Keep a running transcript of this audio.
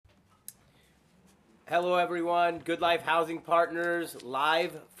Hello, everyone. Good Life Housing Partners,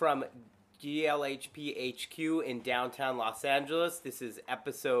 live from GLHP HQ in downtown Los Angeles. This is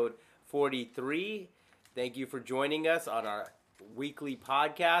episode 43. Thank you for joining us on our weekly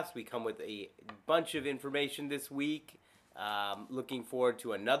podcast. We come with a bunch of information this week. Looking forward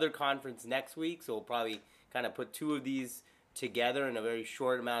to another conference next week, so we'll probably kind of put two of these together in a very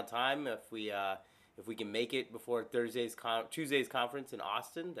short amount of time if we can make it before Tuesday's conference in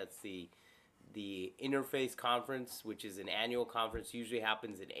Austin. That's the Interface Conference, which is an annual conference, usually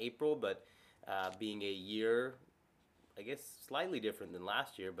happens in April, but being a year, I guess slightly different than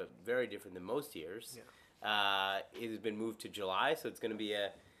last year, but very different than most years, it has been moved to July, so it's going to be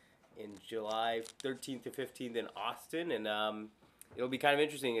in July 13th to 15th in Austin, and it'll be kind of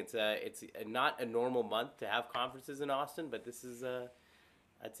interesting. It's not a normal month to have conferences in Austin, but this is,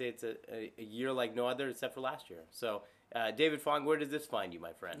 I'd say it's a year like no other except for last year. So David Fong, where does this find you,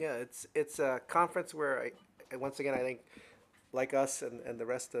 my friend? Yeah, it's a conference where once again, I think, like us and the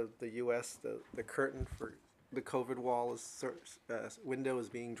rest of the U.S., the curtain for the COVID wall window is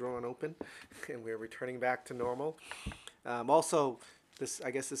being drawn open, and we're returning back to normal. Also, this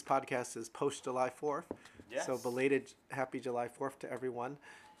podcast is post July 4th, Yes. So belated Happy July 4th to everyone.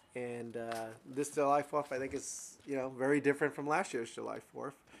 And this July 4th, I think, is very different from last year's July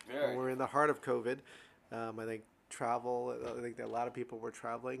 4th. Very. We're in the heart of COVID. I think travel. I think that a lot of people were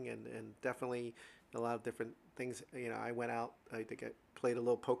traveling, and definitely a lot of different things. I went out. I think I played a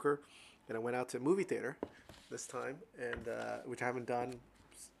little poker, and I went out to a movie theater this time, and which I haven't done.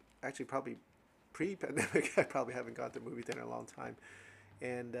 Actually, probably pre-pandemic, I probably haven't gone to a movie theater in a long time,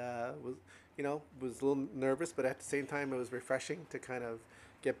 and was a little nervous, but at the same time, it was refreshing to kind of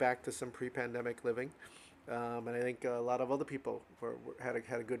get back to some pre-pandemic living. And I think a lot of other people had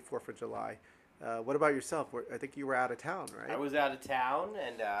a good 4th of July. What about yourself? I think you were out of town, right? I was out of town,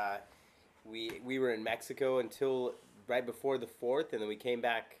 and we were in Mexico until right before the 4th, and then we came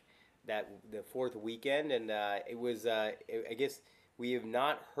back the 4th weekend, and it was, I guess, we have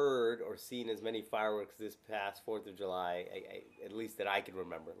not heard or seen as many fireworks this past 4th of July, at least that I can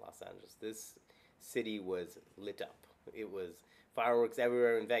remember in Los Angeles. This city was lit up. It was fireworks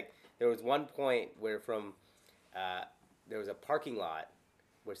everywhere. In fact, there was one point where there was a parking lot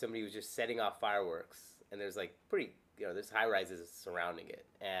where somebody was just setting off fireworks, and there's there's high rises surrounding it,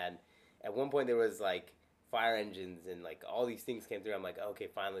 and at one point there was like fire engines and like all these things came through. I'm like, okay,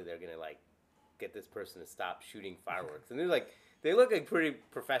 finally they're gonna like get this person to stop shooting fireworks, and they look like pretty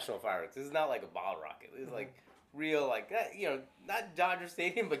professional fireworks. This is not like a bottle rocket. This is like real, like not Dodger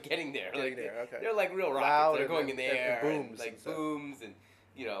Stadium, but getting there. Okay. They're like real rockets. Loud, they're going in the air, booms, and booms, and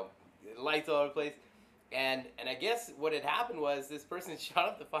lights all over the place. And I guess what had happened was this person shot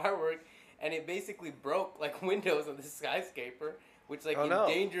up the firework, and it basically broke like windows of the skyscraper, which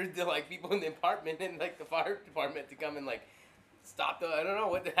endangered the people in the apartment and like the fire department to come and like stop I don't know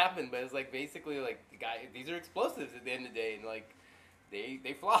what happened, but it's like basically like the guy, these are explosives at the end of the day, and like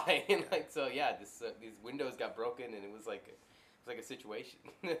they fly and these windows got broken, and it was like a situation.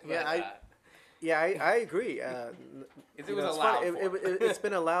 I agree. It was a loud. It's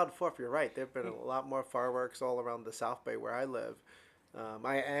been a loud 4th. You're right. There've been a lot more fireworks all around the South Bay where I live.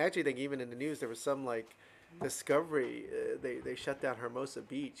 I actually think even in the news there was some discovery. They shut down Hermosa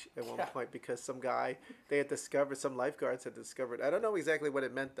Beach at one point because some lifeguards had discovered. I don't know exactly what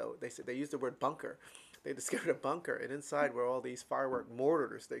it meant though. They said they used the word bunker. They discovered a bunker, and inside were all these firework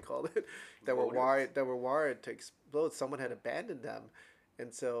mortars, they called it, that were wired to explode. Someone had abandoned them.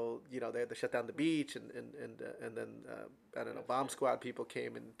 And so, they had to shut down the beach, and then I don't know, bomb squad people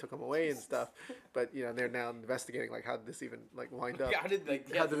came and took them away and stuff. But they're now investigating how did this even wind up? How did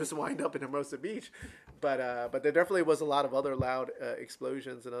this wind up in Hermosa Beach? But there definitely was a lot of other loud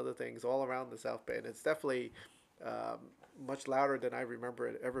explosions and other things all around the South Bay, and it's definitely much louder than I remember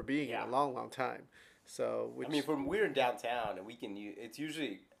it ever being in a long, long time. So we're in downtown, and we can use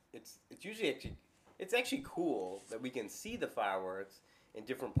it's actually cool that we can see the fireworks in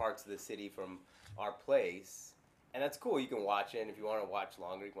different parts of the city from our place, and that's cool. You can watch it, and if you want to watch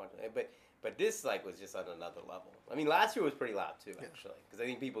longer, you can watch it. But this was just on another level. I mean, last year was pretty loud too, actually, because I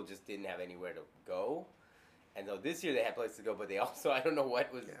think people just didn't have anywhere to go, and so this year they had places to go, but they also I don't know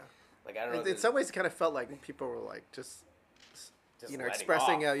what was I don't know. In some ways, it kind of felt like people were just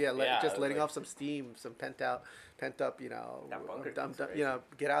expressing letting off some steam, some pent up, get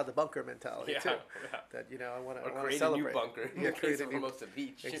out of the bunker mentality too. That I want to celebrate. A new bunker. Create a new Hermosa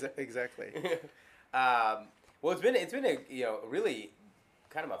Beach. Exactly. Well, it's been a really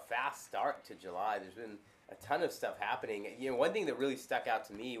kind of a fast start to July. There's been a ton of stuff happening. One thing that really stuck out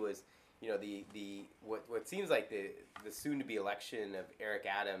to me was what seems like the soon to be election of Eric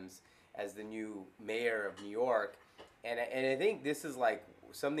Adams as the new mayor of New York, and I think this is like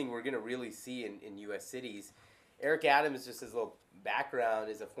something we're gonna really see in U.S. cities. Eric Adams, just his little background,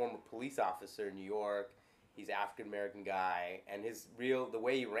 is a former police officer in New York. He's African American guy, and the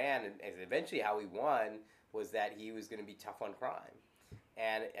way he ran and eventually how he won was that he was going to be tough on crime.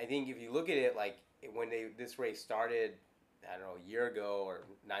 And I think if you look at it, like when this race started, I don't know, a year ago or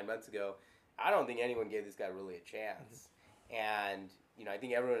 9 months ago, I don't think anyone gave this guy really a chance. And I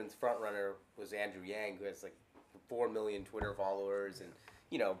think everyone's front runner was Andrew Yang, who has like 4 million Twitter followers, and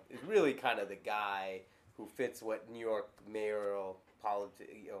is really kind of the guy who fits what New York mayoral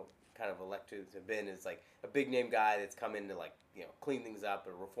politics, kind of electeds have been, is like a big name guy that's come in to like clean things up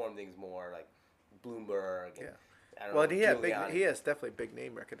or reform things more, like Bloomberg. And, I don't know, he has definitely big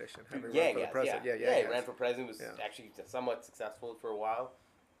name recognition. He ran for president, was actually somewhat successful for a while.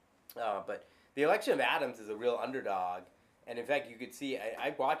 But the election of Adams is a real underdog, and in fact, you could see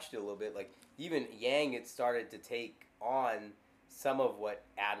I watched it a little bit. Like even Yang had started to take on some of what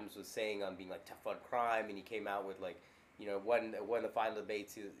Adams was saying on being like tough on crime, and he came out with like one of the final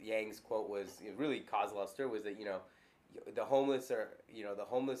debates. Yang's quote was, it really caused a lot of stir, was that the homeless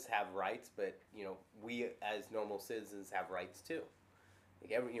have rights, but we as normal citizens have rights too.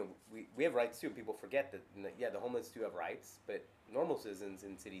 Like we have rights too. People forget that the homeless do have rights, but normal citizens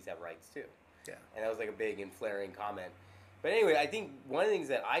in cities have rights too. Yeah. And that was like a big and flaring comment. But anyway, I think one of the things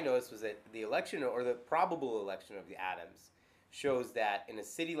that I noticed was that the election, or the probable election of the Adams, shows that in a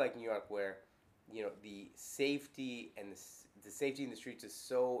city like New York, where the safety and the safety in the streets is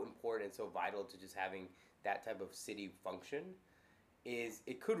so important and so vital to just having that type of city function,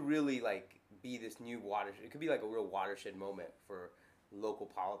 it could really like be this new watershed. It could be like a real watershed moment for local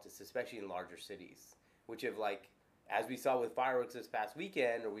politics, especially in larger cities, which have, like, as we saw with fireworks this past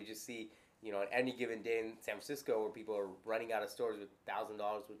weekend, or we just see on any given day in San Francisco where people are running out of stores with $1,000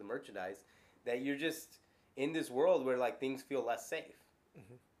 worth of merchandise, that you're just in this world where like things feel less safe.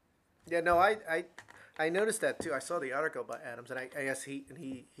 Mm-hmm. Yeah, no, I noticed that too. I saw the article about Adams, and I guess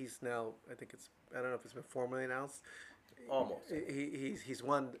he's now, I don't know if it's been formally announced. Almost. He's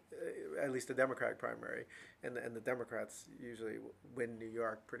won at least the Democratic primary, and the Democrats usually win New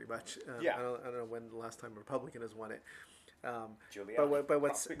York pretty much. I don't know when the last time a Republican has won it. Giuliani. But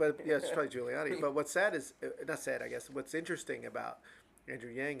it's probably Giuliani. But what's sad is not sad, I guess. What's interesting about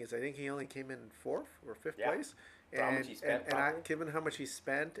Andrew Yang is I think he only came in 4th or 5th place. And given how much he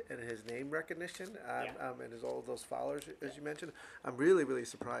spent and his name recognition, and all of those followers, as you mentioned, I'm really, really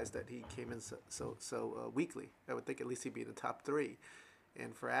surprised that he came in so weakly. I would think at least he'd be in the top 3.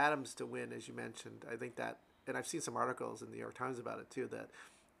 And for Adams to win, as you mentioned, I think that, and I've seen some articles in the New York Times about it too, that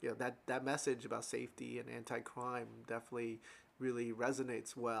that message about safety and anti-crime definitely really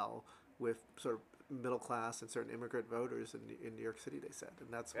resonates well with sort of middle class and certain immigrant voters in New York City, they said. And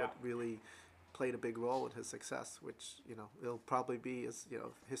that's what really played a big role in his success, which it'll probably be, as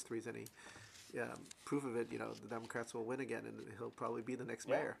history's any proof of it. The Democrats will win again, and he'll probably be the next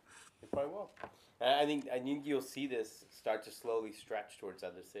mayor. He probably will. I think you'll see this start to slowly stretch towards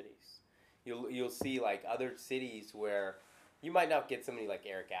other cities. You'll see like other cities where you might not get somebody like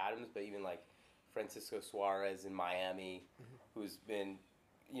Eric Adams, but even like Francisco Suarez in Miami, who's been,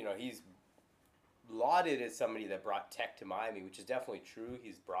 he's lauded as somebody that brought tech to Miami, which is definitely true.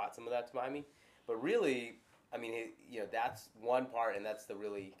 He's brought some of that to Miami. But really, I mean, that's one part, and that's the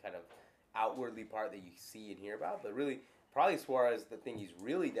really kind of outwardly part that you see and hear about. But really, probably Suarez, the thing he's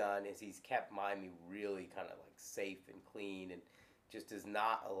really done is he's kept Miami really kind of like safe and clean, and just does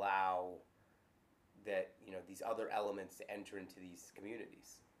not allow that these other elements to enter into these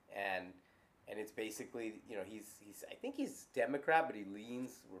communities. And it's basically he's I think he's Democrat, but he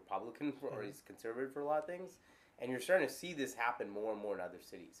leans Republican or he's conservative for a lot of things. And you're starting to see this happen more and more in other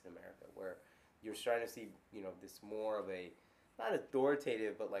cities in America, where you're starting to see this more of a, not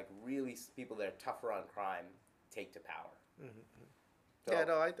authoritative, but like really people that are tougher on crime take to power. So, yeah,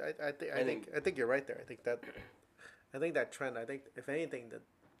 no, I think you're right there. I think that trend. I think if anything, the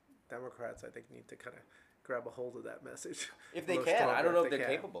Democrats need to kind of grab a hold of that message. If they can, I don't know if they're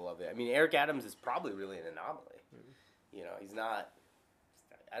capable of it. I mean, Eric Adams is probably really an anomaly. He's not.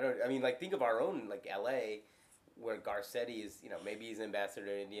 Think of our own like L.A., where Garcetti is, maybe he's an ambassador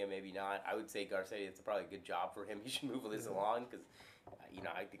to India, maybe not. I would say Garcetti, it's probably a good job for him. He should move this along because,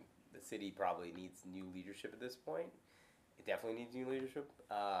 I think the city probably needs new leadership at this point. It definitely needs new leadership.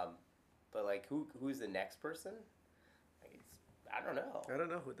 But like, who's the next person? I don't know. I don't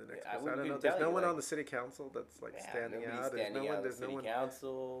know who the next person. I don't know. There's no one on the city council that's like standing out. There's no one. There's no one.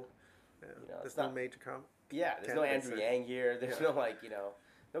 Council. There's no major Yeah, there's no Andrew Yang here. There's no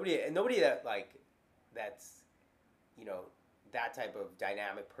nobody that like that's that type of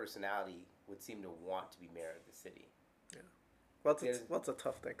dynamic personality would seem to want to be mayor of the city. Well, it's a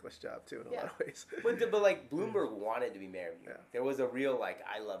tough, thankless job too in a lot of ways. But like Bloomberg wanted to be mayor of New York. Yeah. There was a real like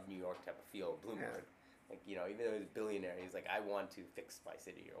I love New York type of feel of Bloomberg. Yeah. Like even though he was a billionaire, he's like I want to fix my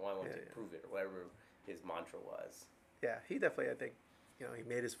city or I want to improve it or whatever his mantra was. Yeah, he definitely, I think, he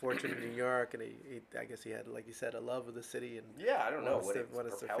made his fortune in New York, and he I guess he had, like you said, a love of the city, and I don't know what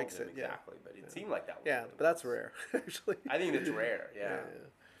wants to propelled fix him it exactly, but it seemed like that was yeah, what it but that's was. rare actually. I think it's rare. Yeah.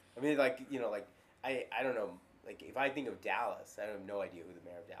 I mean, like like I don't know. Like if I think of Dallas, I have no idea who the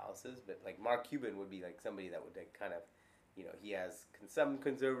mayor of Dallas is, but like Mark Cuban would be like somebody that would like kind of, he has some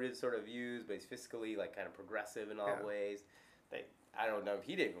conservative sort of views, but he's fiscally like kind of progressive in all ways. Like I don't know if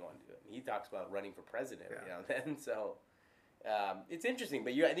he didn't want to do it. He talks about running for president, then so. It's interesting,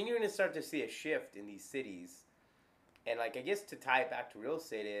 but I think you're going to start to see a shift in these cities, and like I guess to tie it back to real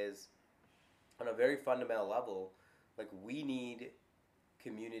estate is, on a very fundamental level, like we need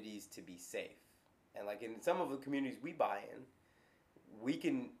communities to be safe, and like in some of the communities we buy in, we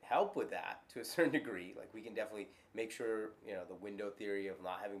can help with that to a certain degree. Like we can definitely make sure the window theory of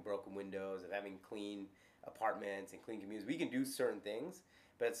not having broken windows, of having clean apartments and clean communities. We can do certain things,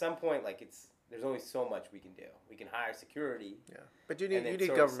 but at some point, like there's only so much we can do. We can hire security. Yeah, but you need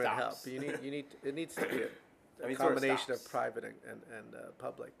government help. It needs to be a combination of private and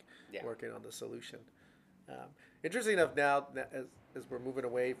public working on the solution. Interesting enough, now as we're moving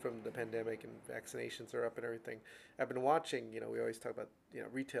away from the pandemic and vaccinations are up and everything, I've been watching. We always talk about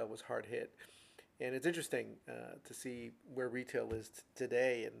retail was hard hit, and it's interesting to see where retail is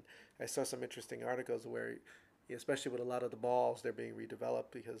today. And I saw some interesting articles where, especially with a lot of the malls, they're being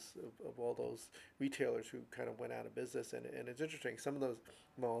redeveloped because of all those retailers who kind of went out of business. And it's interesting. Some of those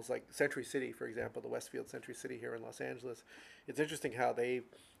malls, like Century City, for example, the Westfield Century City here in Los Angeles, it's interesting how they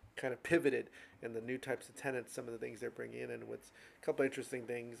kind of pivoted and the new types of tenants, some of the things they're bringing in. And what's a couple of interesting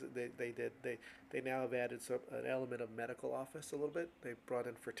things they did, they now have added an element of medical office a little bit. They brought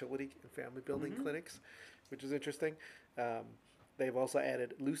in fertility and family building clinics, which is interesting. They've also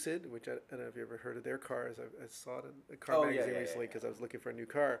added Lucid, which I don't know if you ever heard of their cars. I saw it in a car magazine recently because I was looking for a new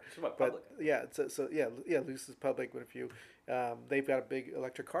car. Public. Lucid's public with a few. They've got a big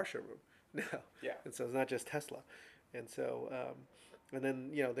electric car showroom now. Yeah. And so it's not just Tesla. And so, and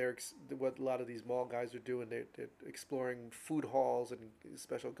then they're what a lot of these mall guys are doing. They're exploring food halls and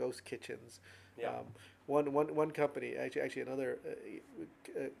special ghost kitchens. Yeah. One company, actually another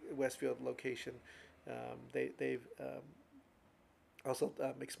Westfield location, they've also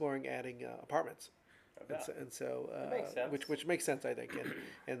exploring adding apartments, and so makes sense. which makes sense, I think.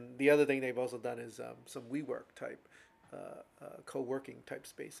 And the other thing they've also done is some WeWork type, co-working type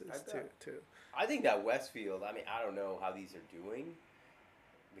spaces too. I think that Westfield. I mean, I don't know how these are doing,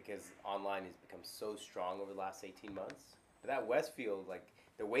 because online has become so strong over the last 18 months. But that Westfield, like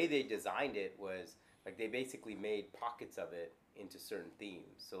the way they designed it was like they basically made pockets of it into certain themes.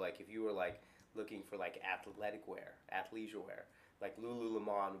 So like if you were like looking for like athletic wear, athleisure wear, like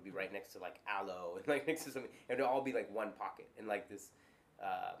Lululemon would be right next to like Aloe and like next to something, and it'd all be like one pocket. And like this,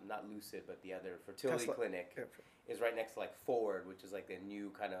 not Lucid, but the other fertility Tesla clinic is right next to like Ford, which is like the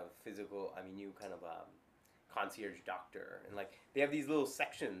new kind of concierge doctor, and like they have these little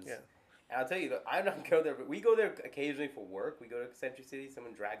sections. Yeah. And I'll tell you that I don't go there, but we go there occasionally for work. We go to Century City.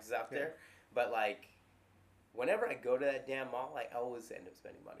 Someone drags us out there, but like whenever I go to that damn mall, I always end up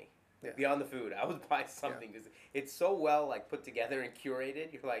spending money. Like, beyond the food, I would buy something because it's so well like put together and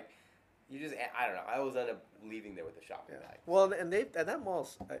curated. You're like, I don't know. I always end up leaving there with a shopping bag. Well, and that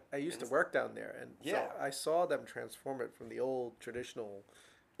mall's. I used to work down there, and so I saw them transform it from the old traditional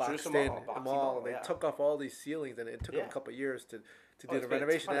boxed in mall. They took off all these ceilings, and it took them a couple of years to do the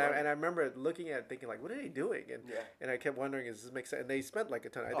renovation. And I remember looking at it, thinking like, what are they doing? And I kept wondering, does this make sense? And they spent like a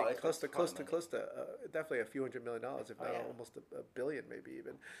ton. I think close to definitely a few $100 million, if not almost a billion, maybe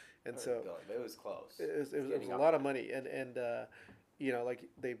even. And so it was close. It was a lot of money, and like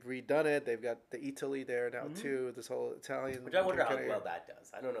they've redone it. They've got the Italy there now too. This whole Italian. Which I wonder how well that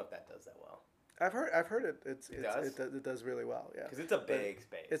does. I don't know if that does that well. I've heard it does really well. Yeah. Because it's a big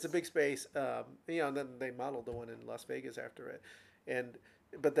space. It's a big space. And then they modeled the one in Las Vegas after it,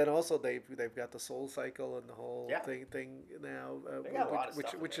 but then also they've got the Soul Cycle and the whole thing now,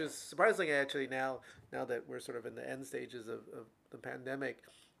 which is surprisingly actually now that we're sort of in the end stages of the pandemic.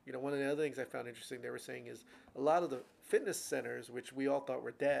 One of the other things I found interesting they were saying is a lot of the fitness centers, which we all thought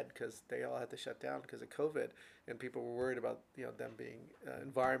were dead because they all had to shut down because of COVID, and people were worried about them being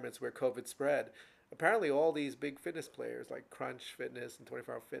environments where COVID spread. Apparently, all these big fitness players like Crunch Fitness and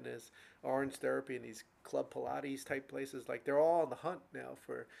 24 Hour Fitness, Orange Therapy, and these Club Pilates type places, like they're all on the hunt now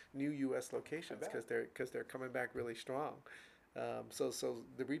for new U.S. locations because they're coming back really strong. So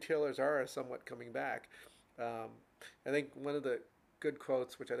the retailers are somewhat coming back. Um, I think one of the good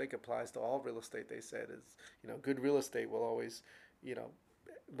quotes, which I think applies to all real estate, they said is, good real estate will always, you know,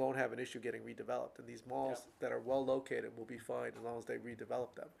 won't have an issue getting redeveloped, and these Yeah. malls that are well located will be fine as long as they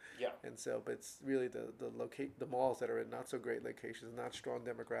redevelop them. Yeah. And so, but it's really the malls that are in not so great locations, not strong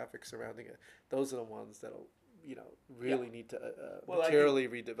demographics surrounding it. Those are the ones that'll really need to Well, materially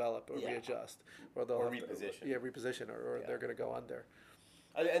redevelop or yeah. readjust, or they'll Or have reposition. To, reposition, or Yeah. they're going to go under.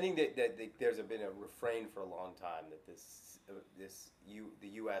 I think that there's been a refrain for a long time that the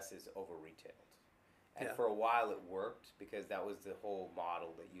U.S. is over retailed, and Yeah. for a while it worked because that was the whole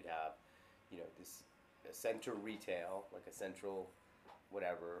model that you'd have, this a central retail, like a central,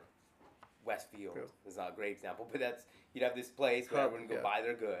 whatever, Westfield Cool. is not a great example, but you'd have this place where Hub, everyone would go yeah. buy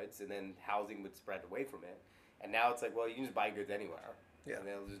their goods, and then housing would spread away from it, and now it's like, well, you can just buy goods anywhere, Yeah. and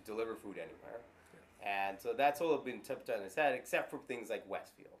they'll just deliver food anywhere. And so that's all been tipped on its head, except for things like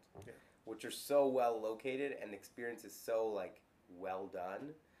Westfield, Yeah. which are so well located and the experience is so well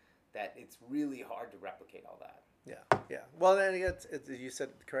done that it's really hard to replicate all that. Yeah. Well, then it's you said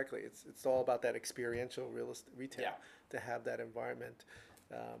it correctly. It's all about that experiential retail Yeah. to have that environment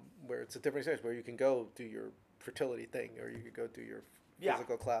where it's a different experience where you can go do your fertility thing, or you could go do your Yeah.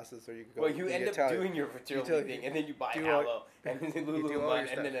 physical classes, or you could go. Well, you be end up Italian. doing your fertility Utility- thing, and then you buy do all- aloe, and then you do all your Lululemon,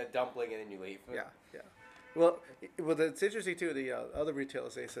 stuff. and then a dumpling, and then you leave. Yeah. Well, it's interesting too. The other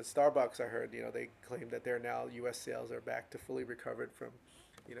retailers, they said Starbucks. I heard they claim that their now U.S. sales are back to fully recovered from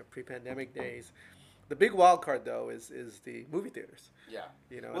pre-pandemic days. The big wild card though is the movie theaters. Yeah.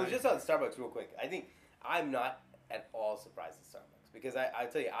 Well, Well, just on Starbucks, real quick. I think I'm not at all surprised at Starbucks because I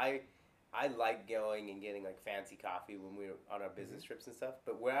tell you, I like going and getting like fancy coffee when we're on our business trips and stuff.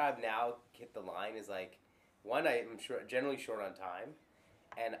 But where I've now hit the line is like, one, I'm generally short on time,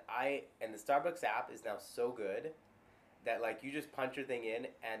 and the Starbucks app is now so good that like you just punch your thing in,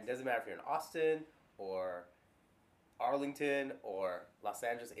 and it doesn't matter if you're in Austin or Arlington or Los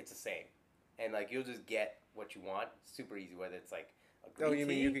Angeles, it's the same, and like you'll just get what you want super easy, whether it's like a green Oh, you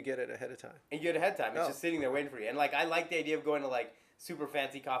mean tea, you could get it ahead of time? and you get it ahead of time. It's Oh. just sitting there waiting for you. And like I like the idea of going to like super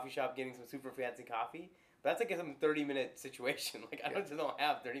fancy coffee shop, getting some super fancy coffee. But that's like some 30-minute situation. Like I just don't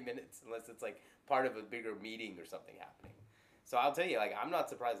have 30 minutes unless it's like part of a bigger meeting or something happening. So I'll tell you, like I'm not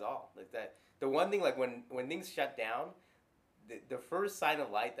surprised at all. Like that, the one thing like when things shut down, the first sign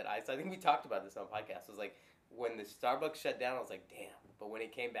of light that I saw, I think we talked about this on the podcast, was like when the Starbucks shut down. I was like, damn. But when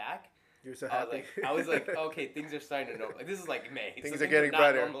it came back, You're so I happy. was like, okay, things are starting to normalize. Like, this is like May. Things are getting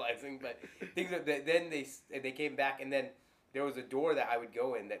better. Not normalizing, but things are. Then they came back, and then there was a door that I would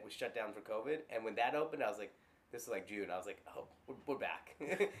go in that was shut down for COVID. And when that opened, I was like, this is like June. I was like, oh, we're back.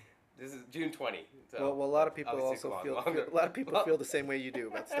 This is June 20. So well, a lot of people obviously also it's feel longer. a lot of people feel the same way you do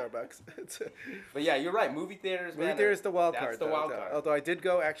about Starbucks. But yeah, you're right. Movie theaters. Movie man, theater is the wild that's card. the though. wild card. Although I did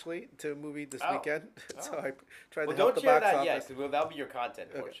go actually to a movie this Oh. weekend, so Oh. I tried Well, to help don't the share box that office. yet, because that'll be your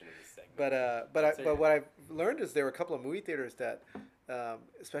content portion of this segment. But what I've learned is there were a couple of movie theaters that,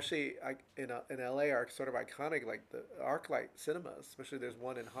 especially in LA, are sort of iconic, like the ArcLight Cinemas. Especially there's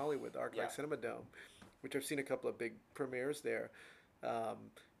one in Hollywood, the ArcLight Yeah. Cinema Dome, which I've seen a couple of big premieres there.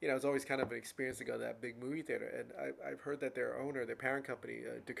 It's always kind of an experience to go to that big movie theater. And I've heard that their owner, their parent company,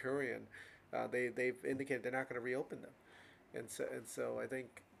 Decurion, they've indicated they're not going to reopen them. And so I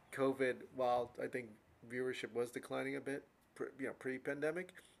think COVID, while I think viewership was declining a bit,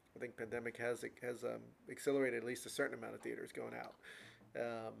 pre-pandemic, I think pandemic has accelerated at least a certain amount of theaters going out.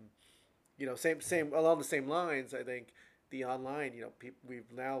 Same along the same lines. I think the online,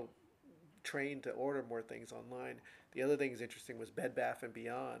 we've now trained to order more things online. The other thing is interesting was Bed Bath and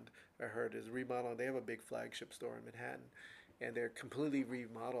Beyond. I heard is remodeling. They have a big flagship store in Manhattan, and they're completely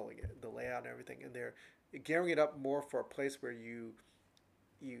remodeling it, the layout and everything, and they're gearing it up more for a place where you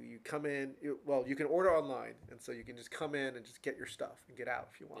come in. You can order online, and so you can just come in and just get your stuff and get out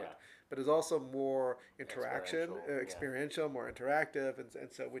if you want. Yeah. But there's also more interaction, Experiential, experiential, more interactive, and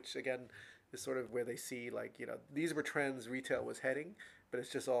so which again is sort of where they see these were trends retail was heading, but it's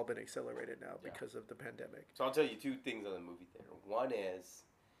just all been accelerated now because of the pandemic. So I'll tell you two things on the movie theater. One is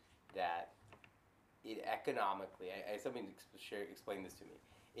that it economically, somebody explain this to me.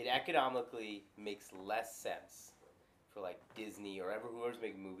 It economically makes less sense for like Disney or whoever's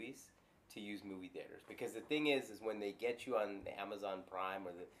making movies to use movie theaters, because the thing is when they get you on the Amazon Prime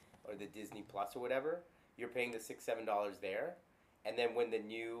or the Disney Plus or whatever, you're paying the $6-7 there, and then when the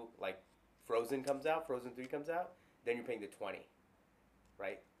new like Frozen 3 comes out, then you're paying the $20,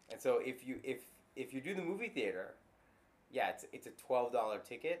 right? And so if you do the movie theater, yeah, it's a $12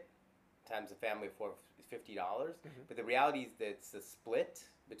 ticket times a family of 4 is $50. Mhm. But the reality is that it's the split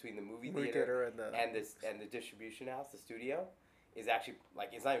between the movie theater and the and the distribution house, the studio, is actually like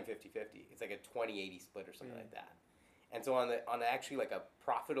it's not even 50-50. It's like a 20-80 split or something like that. And so on actually like a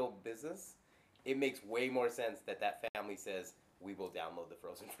profitable business, it makes way more sense that family says we will download the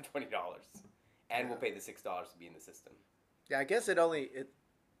Frozen for $20, and we'll pay the $6 to be in the system. Yeah, I guess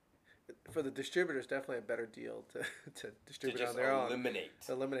for the distributors, definitely a better deal to distribute to just on their own.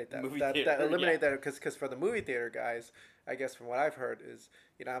 eliminate that. movie That theater, eliminate that because for the movie theater guys, I guess from what I've heard is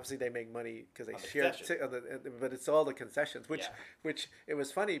obviously they make money because they On the share, concession. but it's all the concessions. Which Yeah. which it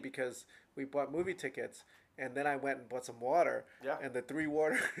was funny because we bought movie tickets. And then I went and bought some water, Yeah. and the 3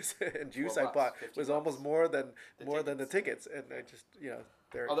 waters and juice $12, I bought was $15. almost more than the tickets. tickets. And I just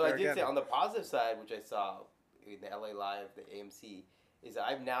they're Although I they're did again, say on the positive side, which I saw in the LA Live, the AMC, is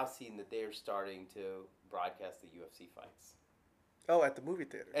I've now seen that they are starting to broadcast the UFC fights at the movie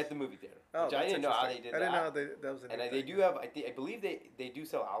theater. at the movie theater. Oh, which I that's didn't know how they interesting. did I didn't that. know that was a new And they thing. do have, I believe they do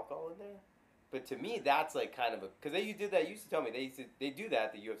sell alcohol in there. But to me, that's like kind of because they did that. You used to tell me they do that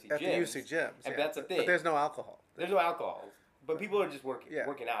at the UFC At gyms. the UFC gyms, and yeah. that's a But thing. there's no alcohol. There's no alcohol, but people are just working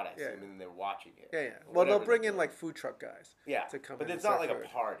out. I assume, Yeah. and they're watching it. Yeah, yeah. or Well, they'll whatever bring they're in doing. like food truck guys. Yeah, to come but in it's and not like serve a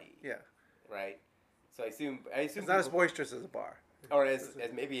food. party. Yeah, right. So I assume it's not as boisterous as a bar. or as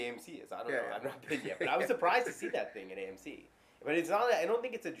maybe AMC is. I don't know. Yeah. I've not been yet, but I was surprised to see that thing at AMC. But it's not. I don't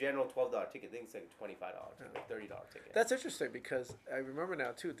think it's a general $12 ticket. I think it's like a $25 ticket, $30 ticket. That's interesting because I remember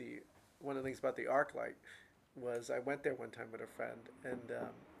now too. One of the things about the ArcLight was I went there one time with a friend and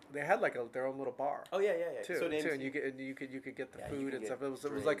they had like their own little bar. Oh yeah. Too, So too, and you could get the Yeah, you food can and get stuff. It was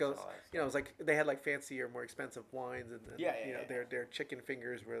drinks like and all that it was like they had like fancier, more expensive wines and Yeah. their chicken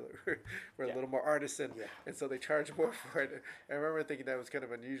fingers were a Yeah. little more artisan, Yeah. and so they charged more for it. I remember thinking that was kind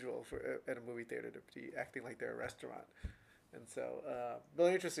of unusual for at a movie theater to be acting like they're a restaurant. And so,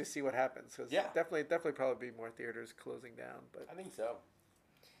 really interesting to see what happens. Cause definitely probably be more theaters closing down. But I think so.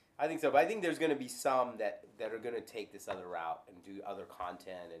 But I think there's going to be some that are going to take this other route and do other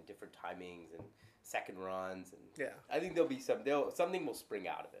content and different timings and second runs. And yeah, I think there'll be something will spring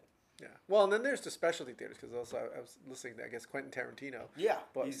out of it. yeah. Well, and then there's the specialty theaters because also I was listening to Quentin Tarantino. Yeah,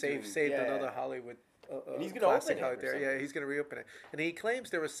 But saved another Hollywood. And he's going to open it. Hollywood theater. Yeah, he's going to reopen it, and he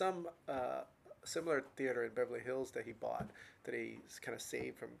claims there was some similar theater in Beverly Hills that he bought that he kind of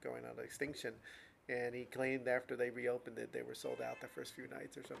saved from going out of extinction. And he claimed after they reopened it, they were sold out the first few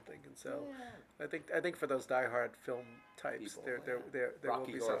nights or something. And so, I think for those diehard film types, People, there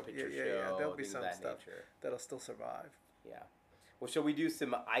Rocky will be Horror some Picture there'll be things some of that stuff nature. that'll still survive. Yeah. Well, shall we do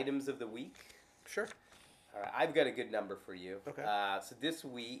some items of the week? Sure. All right, I've got a good number for you. Okay. So this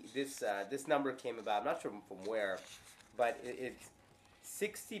week, this number came about. I'm not sure from where, but it's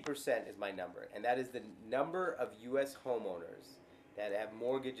 60% is my number, and that is the number of U.S. homeowners that have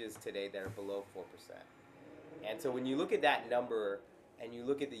mortgages today that are below 4%. And so when you look at that number and you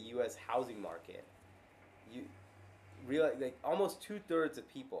look at the U.S. housing market, you realize like almost 2/3 of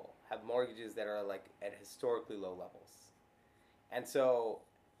people have mortgages that are like at historically low levels. And so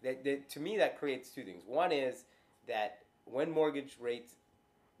to me that creates two things. One is that when mortgage rates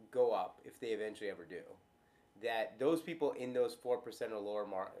go up, if they eventually ever do, that those people in those 4% or lower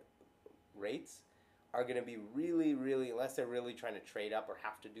rates are going to be really, really, unless they're really trying to trade up or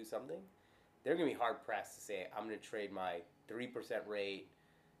have to do something, they're going to be hard pressed to say, I'm going to trade my 3% rate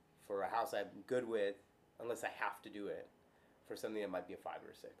for a house I'm good with, unless I have to do it for something that might be a 5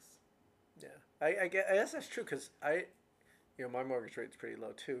 or a 6. Yeah, I guess that's true because my mortgage rate's pretty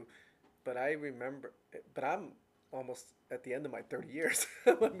low too, but I remember, but I'm almost at the end of my 30 years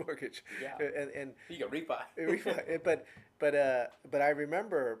of my mortgage. Yeah. And you can refi. but I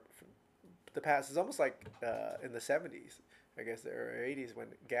remember the past. It's almost like in the 70s, I guess, or 80s when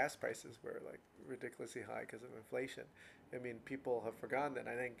gas prices were like ridiculously high because of inflation. I mean, people have forgotten that.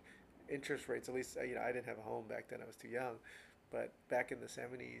 I think interest rates, at least, I didn't have a home back then. I was too young. But back in the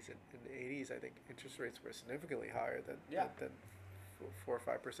 70s and the 80s, I think interest rates were significantly higher than 4 or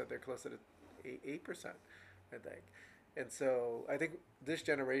 5%. They're closer to 8%, I think. And so I think this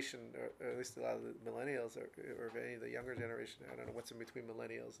generation, or at least a lot of the millennials, or any of the younger generation, I don't know what's in between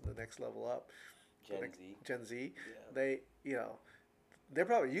millennials and the next level up, Gen Z, they, they're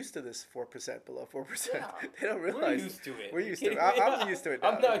probably used to this 4%, below 4%. Yeah. They don't realize We're used to it. We're used to it. I'm used to it.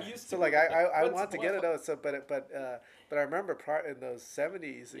 Now. I'm not used to so it. So like I Once want to in a get it while. out. So but I remember in those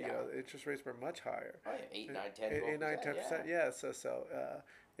 70s, interest rates were much higher. Oh, yeah, 8, 9, 10, 8, 9, 10%. 10%. Yeah. So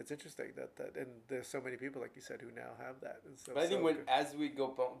it's interesting that and there's so many people, like you said, who now have that. And so, But I think as we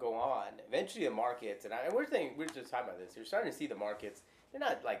go on, eventually the markets, and we're just talking about this. You're starting to see the markets. They're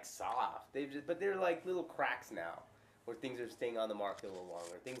not like soft. But they're like little cracks now. or things are staying on the market a little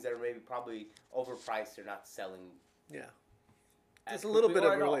longer, things that are maybe probably overpriced or not selling. Yeah. as Just a little quickly bit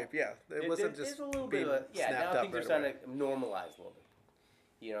or of at all. relief. Yeah. It wasn't There's just a little being bit of snapped now up things are right starting away. to normalize a little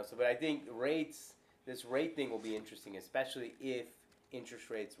bit. So but I think this rate thing will be interesting, especially if interest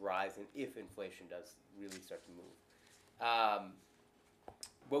rates rise and if inflation does really start to move.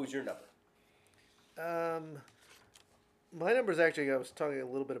 What was your number? My numbers actually, I was talking a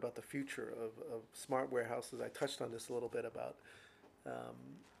little bit about the future of smart warehouses. I touched on this a little bit about,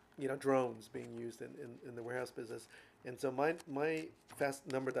 drones being used in the warehouse business. And so my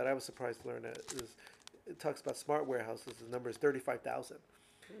fast number that I was surprised to learn is, it talks about smart warehouses. The number is 35,000.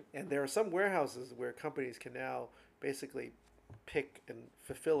 And there are some warehouses where companies can now basically pick and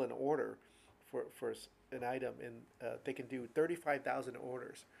fulfill an order for an item, and they can do 35,000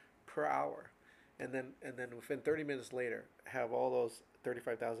 orders per hour, and then within 30 minutes later have all those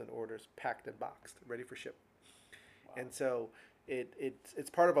 35,000 orders packed and boxed, ready for ship. Wow. And so it's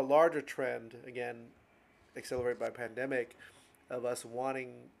part of a larger trend, again, accelerated by pandemic, of us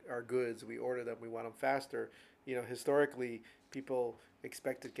wanting our goods. We order them, we want them faster. Historically, people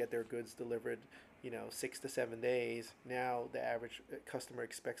expect to get their goods delivered, 6 to 7 days. Now the average customer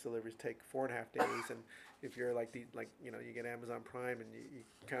expects deliveries to take 4.5 days, and if you're you get Amazon Prime and you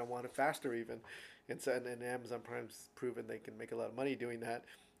kind of want it faster even, and so and Amazon Prime's proven they can make a lot of money doing that,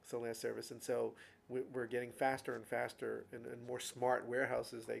 selling that service, and so we're getting faster and faster and more smart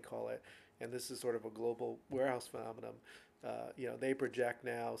warehouses, they call it, and this is sort of a global warehouse phenomenon. They project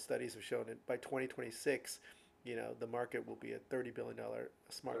now, studies have shown it by 2026. The market will be a $30 billion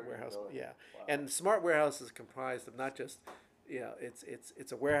smart warehouse. Billion. Yeah. Wow. And smart warehouse is comprised of not just,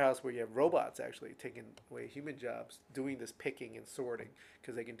 it's a warehouse where you have robots actually taking away human jobs, doing this picking and sorting,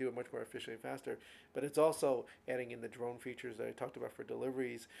 because they can do it much more efficiently and faster. But it's also adding in the drone features that I talked about for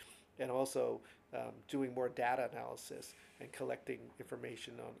deliveries, and also doing more data analysis and collecting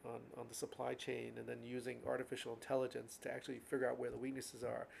information on the supply chain, and then using artificial intelligence to actually figure out where the weaknesses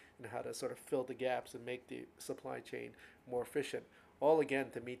are and how to sort of fill the gaps and make the supply chain more efficient. All again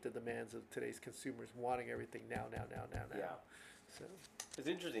to meet the demands of today's consumers wanting everything now. Yeah. So It's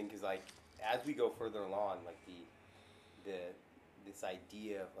interesting because as we go further along, this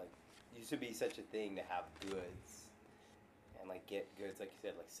idea of used to be such a thing to have goods and get goods, like you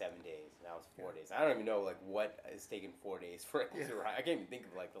said, 7 days. Now it's 4 days. I don't even know what is taking 4 days for it to arrive. I can't even think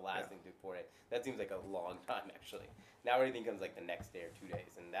of the last thing took 4 days. That seems like a long time actually. Now everything comes the next day or 2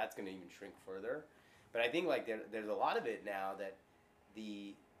 days, and that's going to even shrink further. But I think there's a lot of it now that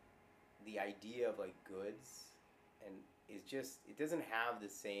the idea of goods and is just, it doesn't have the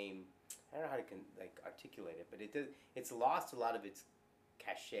same, I don't know how to articulate it, but it's lost a lot of its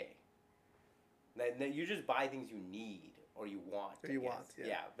cachet. That you just buy things you need or you want.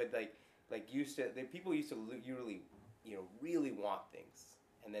 Yeah. But people used to really want things,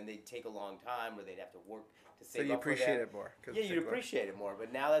 and then they'd take a long time, or they'd have to work to save up for them. So you appreciate it more. Yeah, you'd appreciate it more.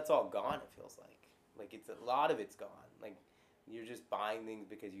 But now that's all gone. It feels like it's a lot of it's gone. You're just buying things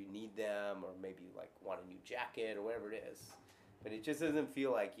because you need them, or maybe you want a new jacket or whatever it is. But it just doesn't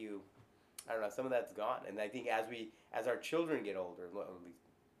feel like you. I don't know. Some of that's gone, and I think as our children get older, well, at least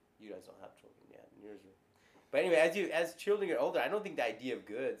you guys don't have children yet, and yours are. But anyway, as children get older, I don't think the idea of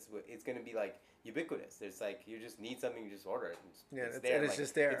goods it's going to be ubiquitous. There's you just need something, you just order it. It's there. It's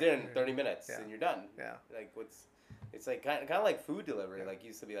just there. It's there in 30 minutes, and you're done. Yeah. It's kind of like food delivery. Yeah.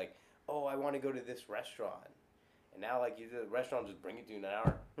 Used to be oh, I want to go to this restaurant, and now the restaurant just bring it to you in an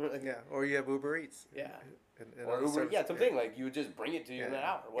hour. Yeah, or you have Uber Eats. Yeah. And or Uber, something you would just bring it to you in an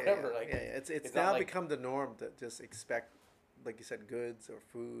hour, whatever. It's now become the norm to just expect, like you said, goods or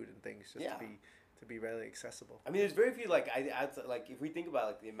food and things just to be readily accessible. I mean, there's very few if we think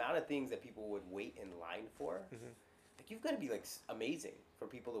about the amount of things that people would wait in line for, you've got to be amazing for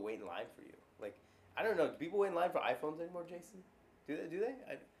people to wait in line for you. I don't know, do people wait in line for iPhones anymore, Jason? Do they?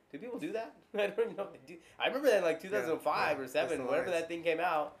 Do people do that? I don't even know if they do. I remember that in 2005 or 7, whenever that thing came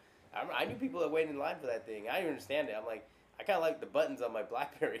out. I knew people that waited in line for that thing. I didn't understand it. I'm I kind of like the buttons on my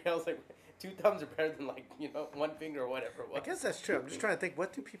BlackBerry. I was 2 thumbs are better than 1 finger or whatever it was. I guess that's true. I'm just trying to think,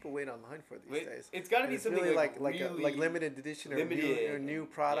 what do people wait online for these days? It's got to be something really really limited edition or new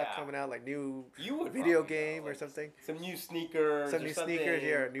product coming out, new video game or something. Some new sneakers. Some new sneakers,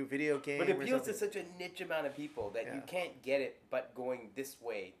 a new video game. But it appeals to such a niche amount of people that you can't get it but going this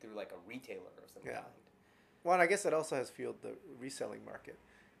way through a retailer or something. Yeah. Well, and I guess that also has fueled the reselling market.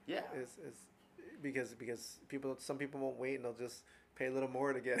 Yeah. Is because some people won't wait and they'll just pay a little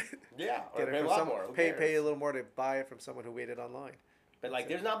more to get it. Yeah, get or pay a lot more. Pay a little more to buy it from someone who waited online. But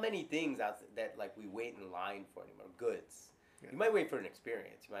there's not many things out that we wait in line for anymore. Goods. You might wait for an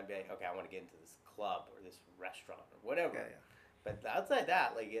experience. You might be like, okay, I want to get into this club or this restaurant or whatever. Yeah, yeah. But outside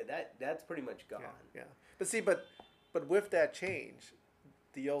that, like that's pretty much gone. Yeah, yeah. But see, but with that change,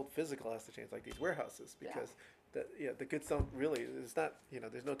 the old physical has to change, like these warehouses, because the goods don't really. It's not,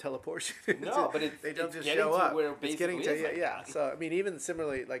 there's no teleportation. No, but they don't it's just getting show to up. where It's getting basically to is like yeah. that. So I mean, even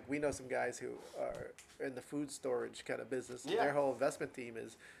similarly, like we know some guys who are in the food storage kind of business. And Yeah. their whole investment team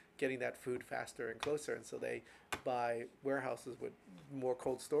is getting that food faster and closer, and so they buy warehouses with more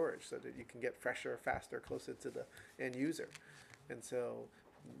cold storage so that you can get fresher, faster, closer to the end user. And so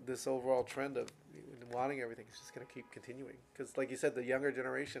this overall trend of wanting everything is just going to keep continuing, because like you said, the younger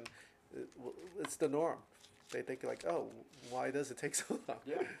generation, it's the norm. They think like, oh, why does it take so long?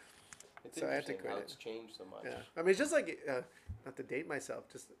 Yeah. It's So interesting how antiquated. it's changed so much. Yeah, I mean, it's just like not to date myself,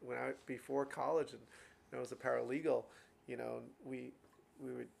 just when before college and I was a paralegal, we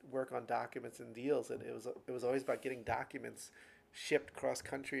would work on documents and deals, and it was always about getting documents shipped cross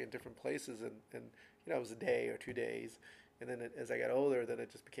country in different places, and it was a day or 2 days. And then as I got older, then it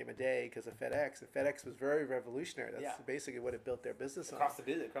just became a day because of FedEx. And FedEx was very revolutionary. That's basically what it built their business Across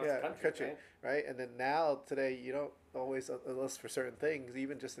on. across the country, right? And then now, today, you don't always, unless for certain things,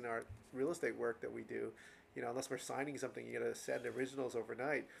 even just in our real estate work that we do, unless we're signing something, you got to send originals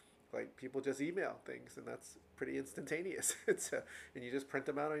overnight. Like, people just email things, and that's pretty instantaneous. And you just print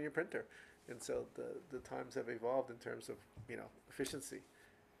them out on your printer. And so the times have evolved in terms of, efficiency.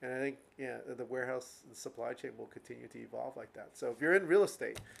 And I think, the warehouse and supply chain will continue to evolve like that. So if you're in real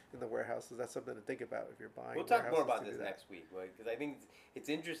estate in the warehouses, that's something to think about if you're buying. We'll talk more warehouses about to this do that. next week, because I think it's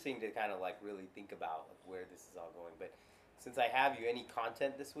interesting to kind of like really think about like where this is all going. But since I have you, any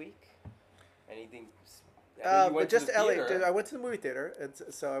content this week? Anything? I know you went But just to the LA. theater. I went to the movie theater, and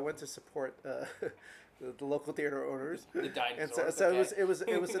so I went to support the local theater owners. The dinosaurs. And so okay.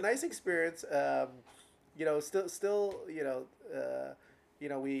 it was a nice experience. Still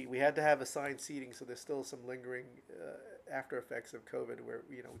we had to have assigned seating, so there's still some lingering after effects of COVID where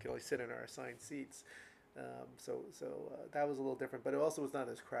we can only sit in our assigned seats. So that was a little different, but it also was not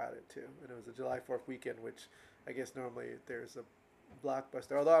as crowded too. And it was a July 4th weekend, which I guess normally there's a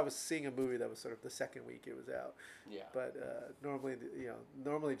blockbuster. Although I was seeing a movie that was sort of the second week it was out. Yeah. But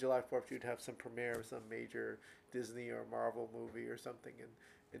normally July 4th you'd have some premiere of some major Disney or Marvel movie or something, and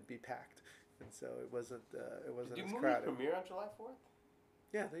it'd be packed. And so it wasn't Do as movies crowded. premiere on July 4th?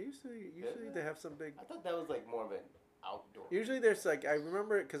 Yeah, they usually they have some big. I thought that was like more of an outdoor. Usually there's like, I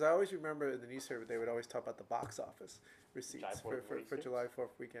remember, because I always remember in the news service they would always talk about the box office receipts July 4th for releases? July 4th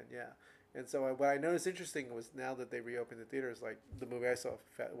weekend. Yeah. And so what I noticed interesting was now that they reopened the theaters, like the movie I saw,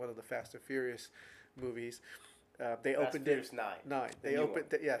 one of the Fast and Furious movies, they Fast opened Furious it 9. nine. The They new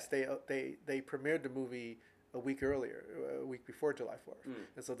opened one. yes they premiered the movie a week earlier, a week before July 4th,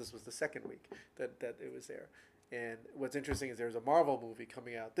 and so this was the second week that it was there. And what's interesting is there's a Marvel movie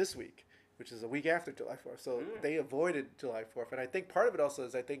coming out this week, which is a week after July 4th. So they avoided July 4th. And I think part of it also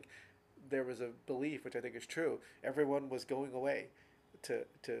is I think there was a belief, which I think is true, everyone was going away to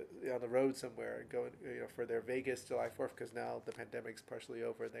on the road somewhere and going for their Vegas July 4th, because now the pandemic's partially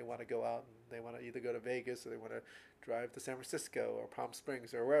over and they want to go out and they want to either go to Vegas or they want to drive to San Francisco or Palm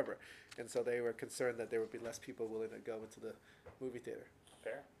Springs or wherever. And so they were concerned that there would be less people willing to go into the movie theater.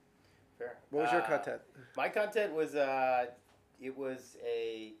 Fair. What was your content? My content was it was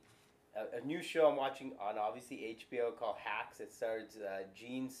a new show I'm watching on obviously HBO called Hacks. It stars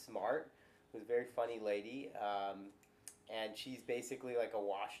Jean Smart, who's a very funny lady, and she's basically like a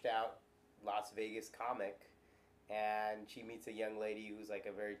washed out Las Vegas comic, and she meets a young lady who's like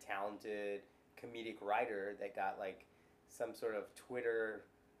a very talented comedic writer that got like some sort of Twitter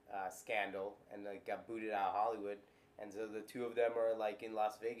scandal and like got booted out of Hollywood. And so the two of them are like in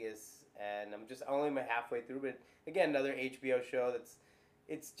Las Vegas, and I'm only halfway through. But again, another HBO show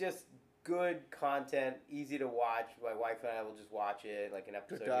it's just good content, easy to watch. My wife and I will just watch it, like an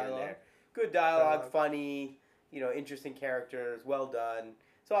episode here and there. Good dialogue, funny, interesting characters, well done.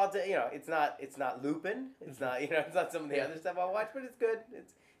 So I'll tell it's not Lupin, it's not it's not some of the other stuff I'll watch, but it's good.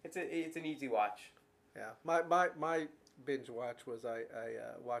 It's an easy watch. Yeah, my binge watch was I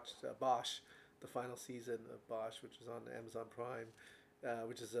watched Bosch, the final season of Bosch, which is on Amazon Prime,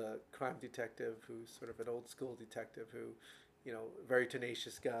 which is a crime detective who's sort of an old school detective who, very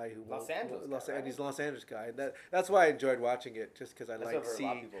tenacious guy who Los Angeles guy, and he's a Los Angeles guy. And that's why I enjoyed watching it, just because I That's like what a lot of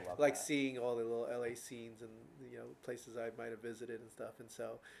seeing people love that. seeing all the little LA scenes and places I might have visited and stuff. And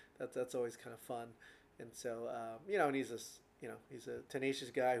so that's always kind of fun. And so and he's he's a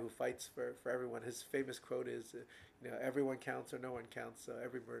tenacious guy who fights for everyone. His famous quote is, everyone counts or no one counts. So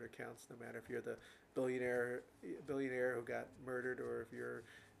every murder counts, no matter if you're the billionaire who got murdered or if you're,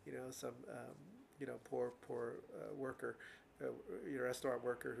 some, poor worker. you're a restaurant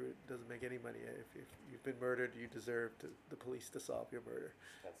worker who doesn't make any money. If you've been murdered, you deserve the police to solve your murder.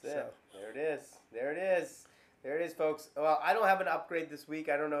 That's it. There it is. There it is. There it is, folks. Well, I don't have an upgrade this week.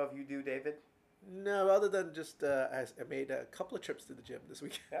 I don't know if you do, David. No, other than just I made a couple of trips to the gym this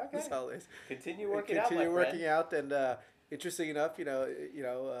week. Okay. This holidays. Continue working out, my Continue friend. working out, and interesting enough,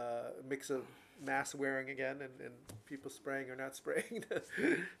 a mix of mask wearing again and people spraying or not spraying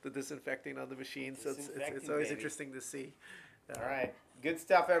the disinfecting on the machine. So it's always baby. interesting to see. All right. Good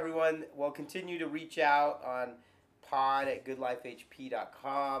stuff, everyone. Well, continue to reach out on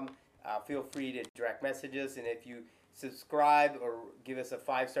pod@goodlifehp.com. Feel free to direct message us, and if you subscribe or give us a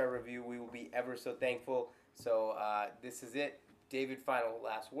 5-star review, we will be ever so thankful. So this is it. David, final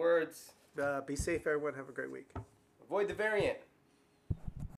last words. Be safe, everyone. Have a great week. Avoid the variant.